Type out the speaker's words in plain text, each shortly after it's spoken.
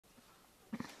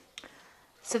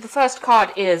So the first card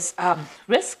is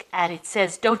risk, and it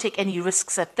says don't take any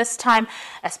risks at this time,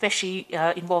 especially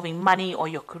involving money or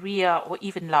your career or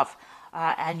even love.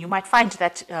 And you might find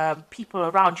that people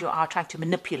around you are trying to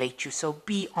manipulate you, so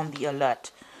be on the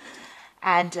alert.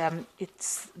 And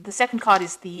it's the second card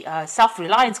is the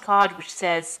self-reliance card, which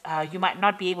says you might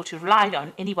not be able to rely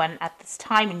on anyone at this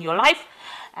time in your life.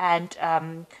 And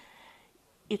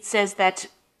it says that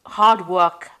hard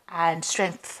work and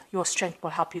your strength will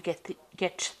help you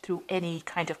get through any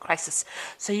kind of crisis.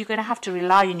 So you're going to have to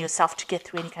rely on yourself to get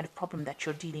through any kind of problem that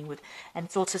you're dealing with. And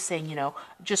it's also saying,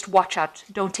 just watch out.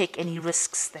 Don't take any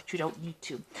risks that you don't need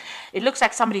to. It looks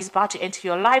like somebody's about to enter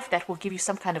your life that will give you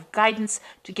some kind of guidance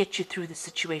to get you through the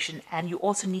situation. And you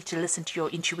also need to listen to your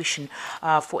intuition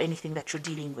for anything that you're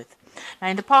dealing with. Now,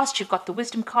 in the past, you've got the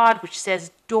wisdom card, which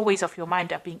says doorways of your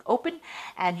mind are being open,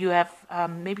 and you have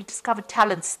maybe discovered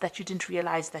talents that you didn't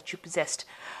realize that you possessed.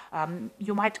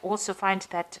 You might also find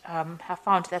that have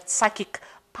found that psychic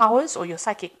powers or your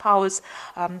psychic powers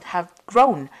have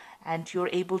grown, and you're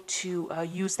able to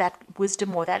use that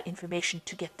wisdom or that information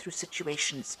to get through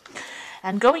situations.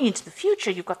 And going into the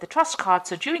future, you've got the trust card.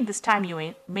 So during this time,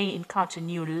 you may encounter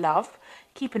new love.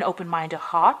 Keep an open mind or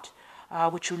heart.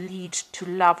 Which will lead to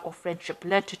love or friendship.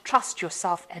 Learn to trust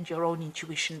yourself and your own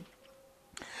intuition.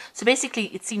 So basically,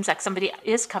 it seems like somebody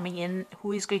is coming in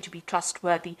who is going to be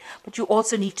trustworthy, but you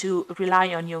also need to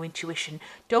rely on your intuition.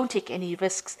 Don't take any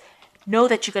risks. Know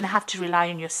that you're going to have to rely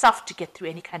on yourself to get through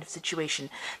any kind of situation.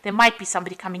 There might be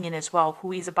somebody coming in as well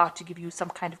who is about to give you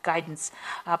some kind of guidance.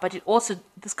 But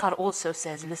this card also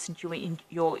says listen to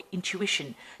your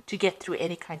intuition to get through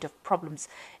any kind of problems.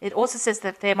 It also says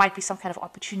that there might be some kind of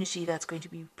opportunity that's going to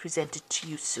be presented to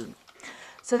you soon.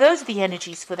 So those are the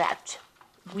energies for that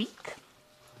week.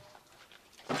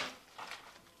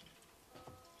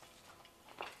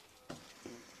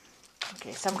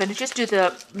 Okay, so I'm going to just do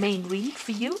the main read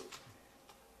for you.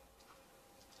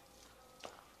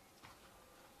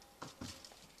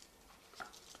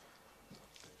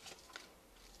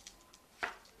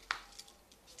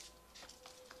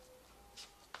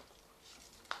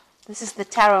 This is the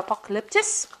Tarot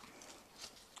Apocalyptus.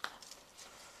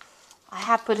 I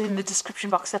have put it in the description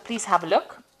box, so please have a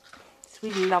look. It's a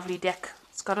really lovely deck.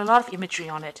 It's got a lot of imagery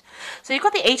on it. So you've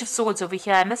got the Eight of Swords over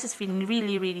here, and this is feeling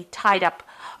really, really tied up,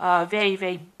 very,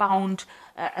 very bound,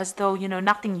 as though,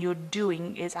 nothing you're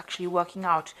doing is actually working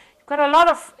out. You've got a lot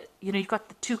of, you've got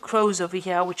the two crows over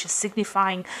here, which is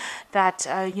signifying that,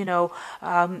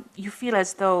 you feel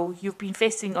as though you've been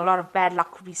facing a lot of bad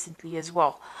luck recently as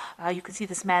well. You can see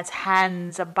this man's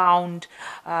hands are bound.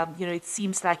 It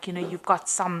seems like, you've got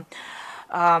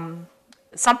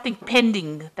something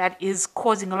pending that is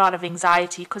causing a lot of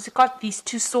anxiety, because you've got these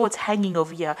two swords hanging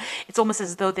over here. It's almost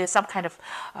as though there's some kind of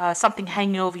something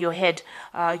hanging over your head,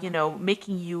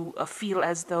 making you feel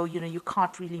as though, you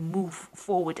can't really move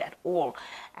forward at all.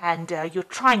 And you're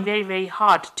trying very, very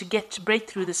hard to break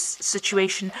through this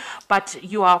situation, but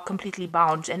you are completely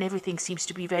bound and everything seems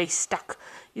to be very stuck.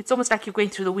 It's almost like you're going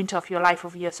through the winter of your life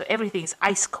over here. So everything is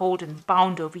ice cold and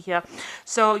bound over here.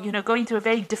 So, going through a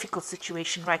very difficult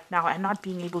situation right now and not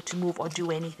being able to move or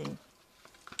do anything.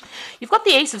 You've got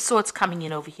the Ace of Swords coming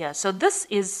in over here. So this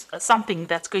is something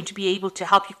that's going to be able to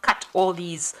help you cut all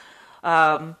these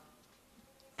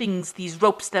things, these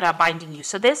ropes that are binding you.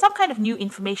 So there's some kind of new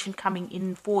information coming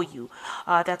in for you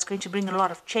that's going to bring a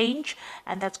lot of change,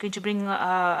 and that's going to bring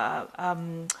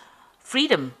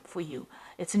freedom for you.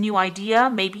 It's a new idea,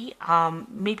 maybe.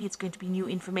 Maybe it's going to be new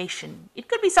information. It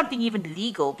could be something even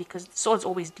legal, because swords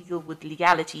always deal with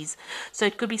legalities. So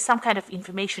it could be some kind of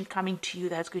information coming to you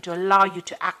that's going to allow you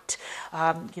to act.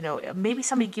 Maybe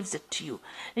somebody gives it to you.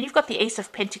 And you've got the Ace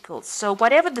of Pentacles. So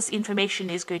whatever this information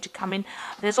is going to come in,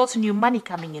 there's also new money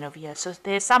coming in over here. So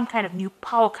there's some kind of new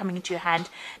power coming into your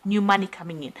hand, new money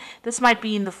coming in. This might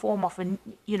be in the form of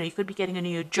you could be getting a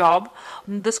new job.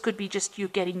 This could be just you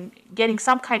getting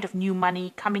some kind of new money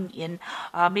coming in,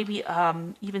 maybe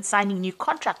even signing new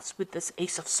contracts with this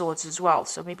Ace of Swords as well.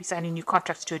 So maybe signing new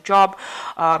contracts to a job,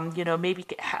 maybe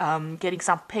getting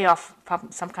some payoff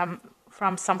from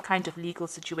some kind of legal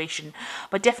situation,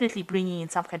 but definitely bringing in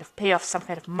some kind of payoff, some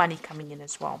kind of money coming in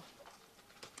as well.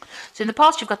 So in the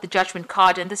past, you've got the Judgment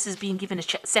card, and this is being given a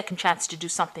second chance to do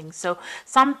something. So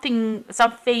some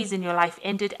phase in your life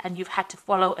ended, and you've had to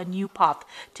follow a new path,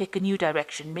 take a new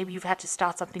direction. Maybe you've had to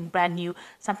start something brand new,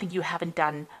 something you haven't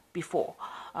done before.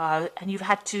 And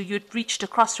you'd reached a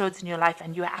crossroads in your life,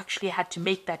 and you actually had to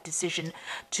make that decision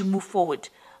to move forward.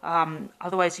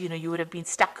 Otherwise, you would have been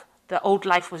stuck the old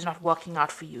life was not working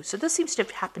out for you. So this seems to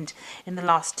have happened in the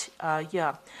last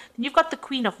year. Then you've got the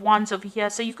Queen of Wands over here.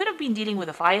 So you could have been dealing with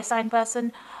a fire sign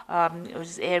person, which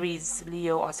is Aries,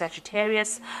 Leo, or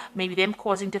Sagittarius, maybe them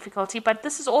causing difficulty. But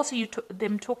this is also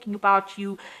them talking about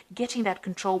you getting that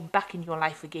control back in your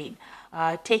life again,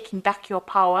 taking back your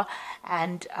power,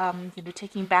 and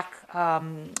taking back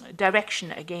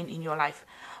direction again in your life.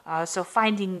 So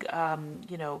finding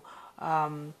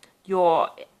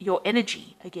your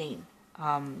energy again,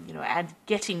 and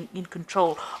getting in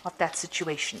control of that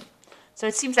situation. So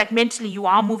it seems like mentally you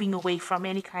are moving away from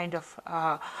any kind of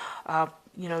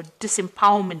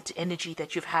disempowerment energy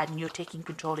that you've had, and you're taking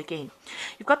control again.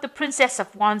 You've got the Princess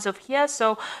of Wands over here,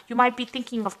 so you might be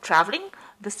thinking of traveling.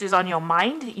 This is on your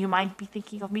mind. You might be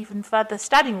thinking of even further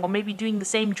studying, or maybe doing the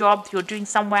same job you're doing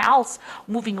somewhere else,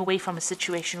 moving away from a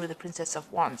situation with the Princess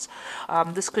of Wands.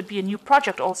 This could be a new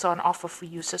project also on offer for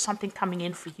you, so something coming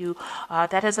in for you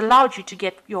that has allowed you to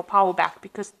get your power back,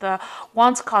 because the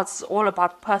Wands cards is all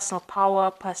about personal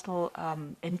power, personal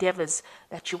endeavors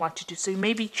that you want to do. So you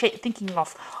may be thinking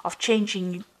of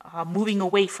changing, moving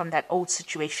away from that old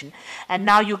situation, and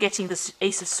now you're getting this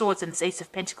Ace of Swords and this Ace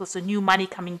of Pentacles, so new money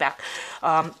coming back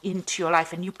into your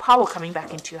life, and new power coming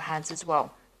back into your hands as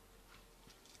well,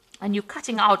 and you're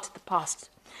cutting out the past.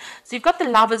 So you've got the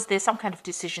Lovers. There's some kind of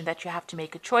decision that you have to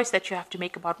make, a choice that you have to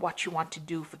make about what you want to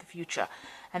do for the future,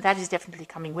 and that is definitely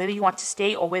coming, whether you want to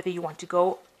stay or whether you want to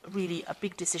go. Really a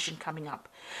big decision coming up.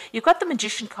 You've got the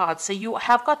Magician card, so you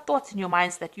have got thoughts in your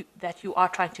minds that you are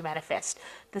trying to manifest.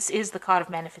 This is the card of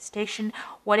manifestation.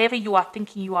 Whatever you are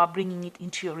thinking, you are bringing it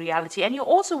into your reality, and you're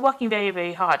also working very,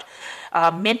 very hard,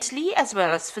 mentally as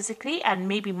well as physically, and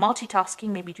maybe multitasking,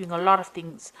 maybe doing a lot of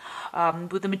things.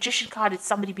 With the Magician card, it's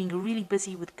somebody being really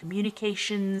busy with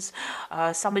communications,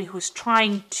 somebody who's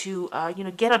trying to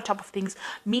get on top of things,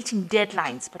 meeting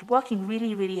deadlines, but working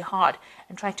really, really hard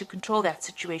and trying to control that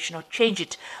situation or change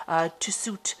it to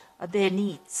suit their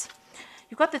needs.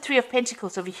 You've got the Three of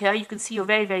Pentacles over here. You can see you're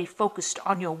very, very focused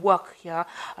on your work here,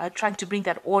 trying to bring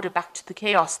that order back to the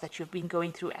chaos that you've been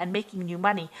going through, and making new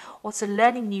money. Also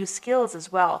learning new skills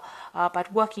as well,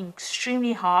 but working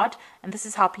extremely hard. And this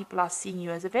is how people are seeing you,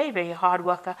 as a very, very hard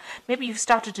worker. Maybe you've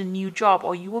started a new job,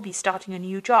 or you will be starting a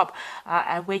new job,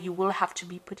 where you will have to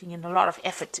be putting in a lot of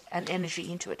effort and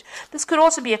energy into it. This could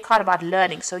also be a card about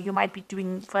learning, so you might be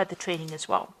doing further training as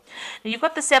well. Now you've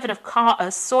got the Seven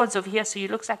of Swords over here, so it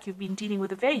looks like you've been dealing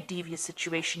with a very devious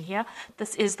situation here.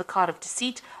 This is the card of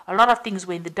deceit. A lot of things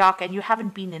were in the dark, and you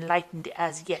haven't been enlightened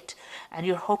as yet, and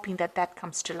you're hoping that that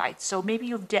comes to light. So maybe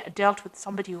you've dealt with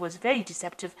somebody who was very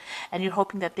deceptive, and you're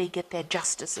hoping that they get their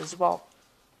justice as well.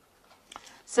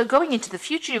 So going into the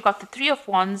future, you've got the Three of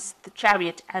Wands, the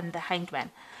Chariot, and the Hanged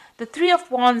Man. The Three of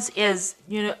Wands is,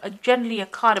 generally a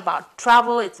card about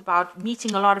travel. It's about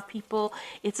meeting a lot of people.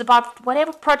 It's about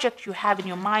whatever project you have in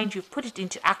your mind, you've put it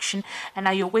into action, and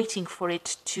now you're waiting for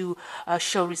it to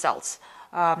show results.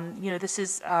 This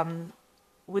is,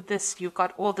 with this, you've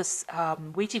got all this,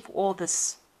 waiting for all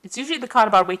this. It's usually the card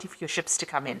about waiting for your ships to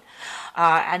come in.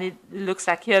 And it looks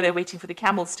like here they're waiting for the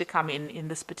camels to come in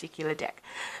this particular deck.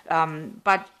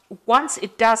 But once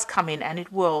it does come in, and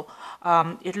it will,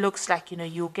 it looks like,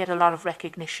 you'll get a lot of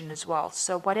recognition as well.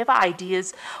 So whatever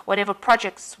ideas, whatever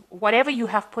projects, whatever you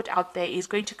have put out there is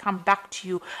going to come back to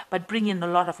you, but bring in a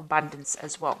lot of abundance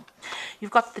as well.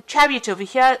 You've got the Chariot over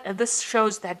here, and this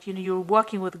shows that, you're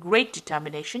working with great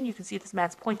determination. You can see this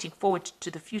man's pointing forward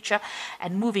to the future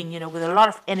and moving, with a lot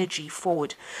of energy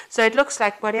forward. So it looks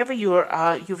like whatever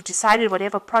you've decided,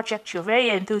 whatever project, you're very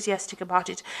enthusiastic about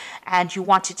it, and you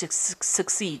want it to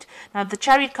succeed. Now, the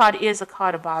Chariot card is a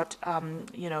card about,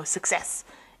 success.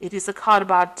 It is a card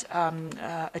about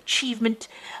achievement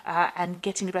and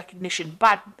getting recognition.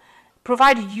 But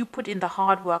provided you put in the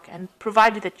hard work, and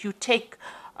provided that you take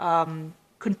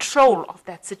control of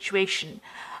that situation,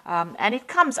 and it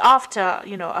comes after,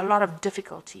 a lot of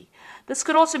difficulty. This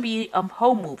could also be a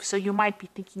home move. So you might be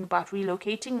thinking about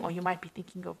relocating, or you might be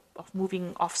thinking of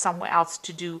moving off somewhere else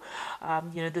to do,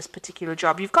 this particular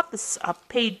job. You've got this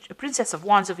Princess of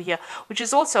Wands over here, which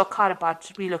is also a card about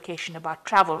relocation, about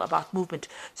travel, about movement.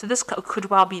 So this could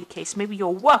well be the case. Maybe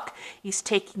your work is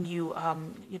taking you,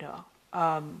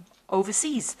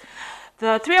 overseas.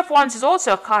 The Three of Wands is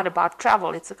also a card about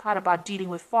travel. It's a card about dealing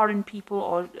with foreign people,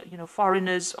 or,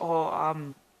 foreigners, or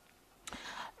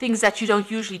things that you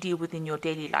don't usually deal with in your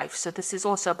daily life. So this is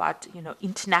also about,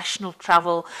 international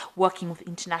travel, working with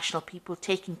international people,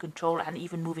 taking control, and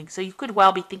even moving. So you could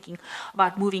well be thinking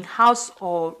about moving house,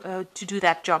 or to do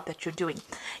that job that you're doing.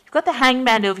 You've got the Hanged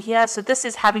Man over here. So this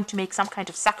is having to make some kind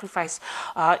of sacrifice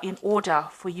in order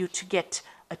for you to get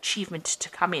achievement to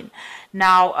come in.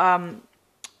 Now,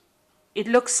 it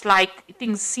looks like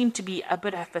things seem to be a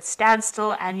bit of a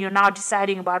standstill, and you're now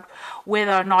deciding about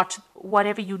whether or not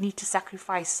whatever you need to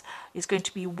sacrifice is going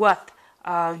to be worth,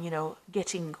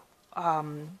 getting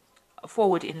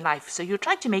forward in life. So you're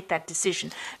trying to make that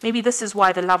decision. Maybe this is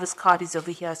why the Lovers card is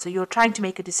over here. So you're trying to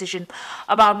make a decision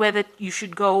about whether you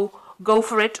should go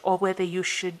for it, or whether you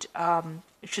should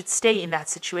stay in that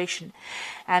situation.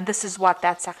 And this is what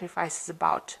that sacrifice is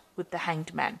about with the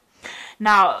Hanged Man.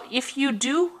 Now, if you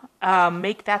do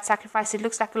make that sacrifice, it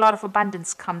looks like a lot of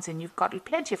abundance comes in. You've got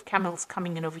plenty of camels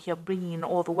coming in over here, bringing in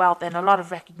all the wealth and a lot of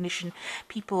recognition.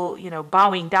 People,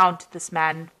 bowing down to this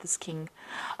man, this king.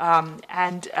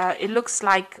 And it looks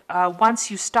like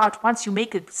once you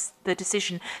make the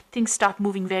decision, things start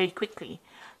moving very quickly.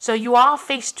 So you are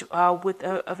faced with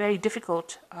a very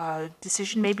difficult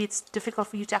decision. Maybe it's difficult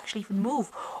for you to actually even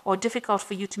move, or difficult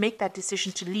for you to make that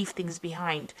decision to leave things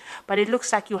behind. But it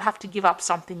looks like you'll have to give up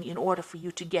something in order for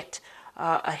you to get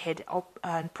ahead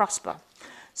and prosper.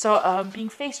 So being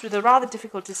faced with a rather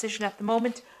difficult decision at the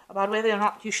moment about whether or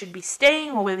not you should be staying,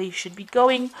 or whether you should be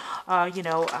going,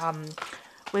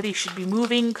 whether you should be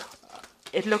moving.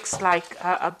 It looks like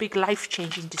a big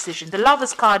life-changing decision. The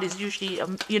Lovers card is usually,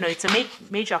 it's a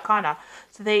major arcana.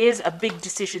 So there is a big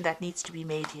decision that needs to be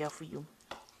made here for you.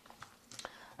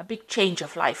 A big change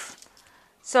of life.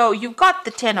 So you've got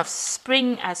the 10 of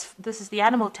Spring, as this is the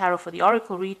Animal Tarot for the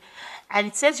Oracle read. And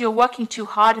it says you're working too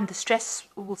hard and the stress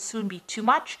will soon be too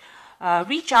much.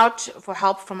 Reach out for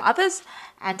help from others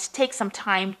and take some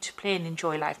time to play and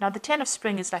enjoy life. Now, the 10 of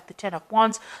Spring is like the 10 of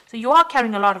Wands, so you are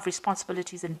carrying a lot of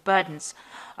responsibilities and burdens,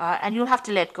 and you'll have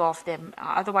to let go of them.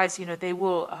 Otherwise, they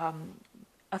will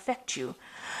affect you.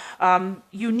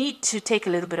 You need to take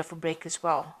a little bit of a break as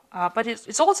well. But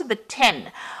it's also the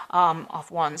 10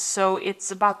 of Wands, so it's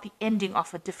about the ending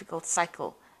of a difficult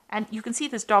cycle. And you can see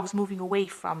this dog's moving away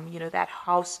from, that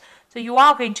house. So you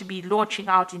are going to be launching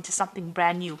out into something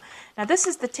brand new. Now, this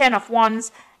is the 10 of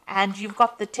Wands, and you've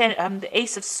got the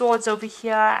Ace of Swords over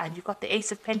here, and you've got the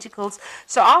Ace of Pentacles.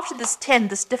 So after this 10,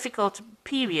 this difficult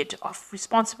period of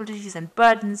responsibilities and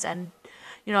burdens and,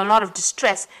 a lot of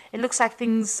distress, it looks like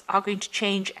things are going to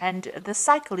change, and the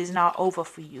cycle is now over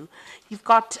for you. You've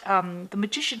got the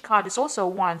Magician card is also a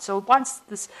 1. So once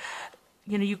this...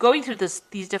 you're going through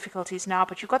these difficulties now,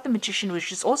 but you've got the Magician,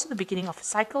 which is also the beginning of a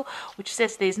cycle, which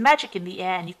says there's magic in the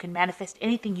air and you can manifest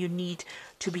anything you need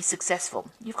to be successful.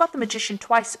 You've got the Magician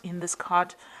twice in this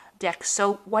card deck,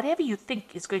 so whatever you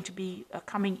think is going to be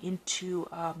coming into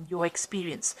your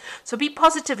experience. So be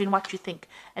positive in what you think,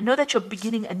 and know that you're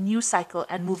beginning a new cycle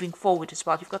and moving forward as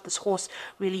well. You've got this horse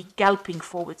really galloping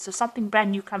forward, so something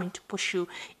brand new coming to push you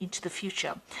into the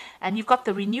future. And you've got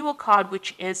the Renewal card,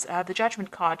 which is the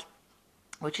Judgment card,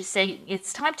 which is saying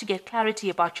it's time to get clarity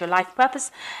about your life purpose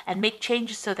and make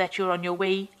changes so that you're on your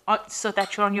way, so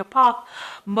that you're on your path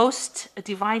most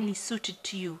divinely suited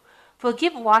to you.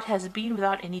 Forgive what has been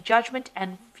without any judgment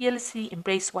and fearlessly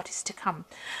embrace what is to come.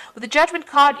 With the Judgment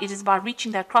card, it is about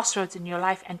reaching that crossroads in your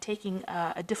life and taking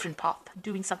a different path,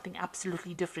 doing something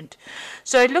absolutely different.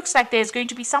 So it looks like there's going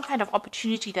to be some kind of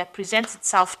opportunity that presents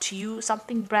itself to you,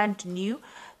 something brand new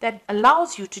that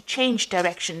allows you to change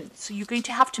direction. So you're going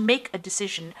to have to make a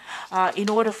decision in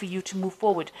order for you to move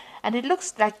forward. And it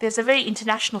looks like there's a very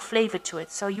international flavor to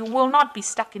it. So you will not be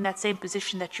stuck in that same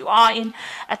position that you are in.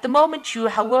 At the moment, you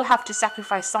will have to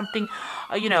sacrifice something,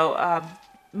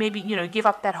 maybe, give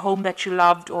up that home that you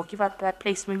loved, or give up that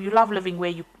place. Maybe you love living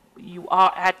where you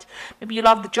are at. Maybe you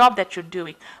love the job that you're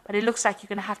doing. But it looks like you're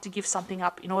going to have to give something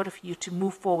up in order for you to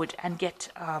move forward and get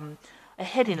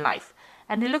ahead in life.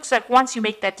 And it looks like once you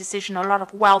make that decision, a lot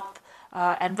of wealth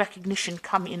and recognition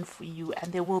come in for you,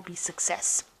 and there will be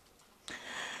success.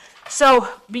 So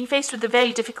being faced with a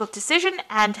very difficult decision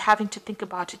and having to think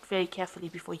about it very carefully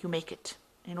before you make it,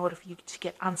 in order for you to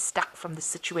get unstuck from this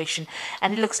situation.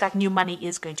 And it looks like new money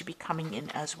is going to be coming in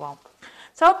as well.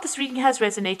 So I hope this reading has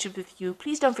resonated with you.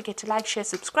 Please don't forget to like, share,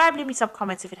 subscribe, leave me some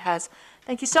comments if it has.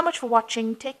 Thank you so much for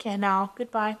watching. Take care now.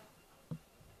 Goodbye.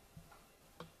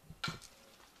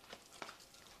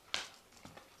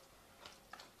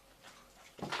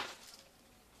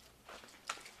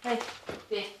 Hey.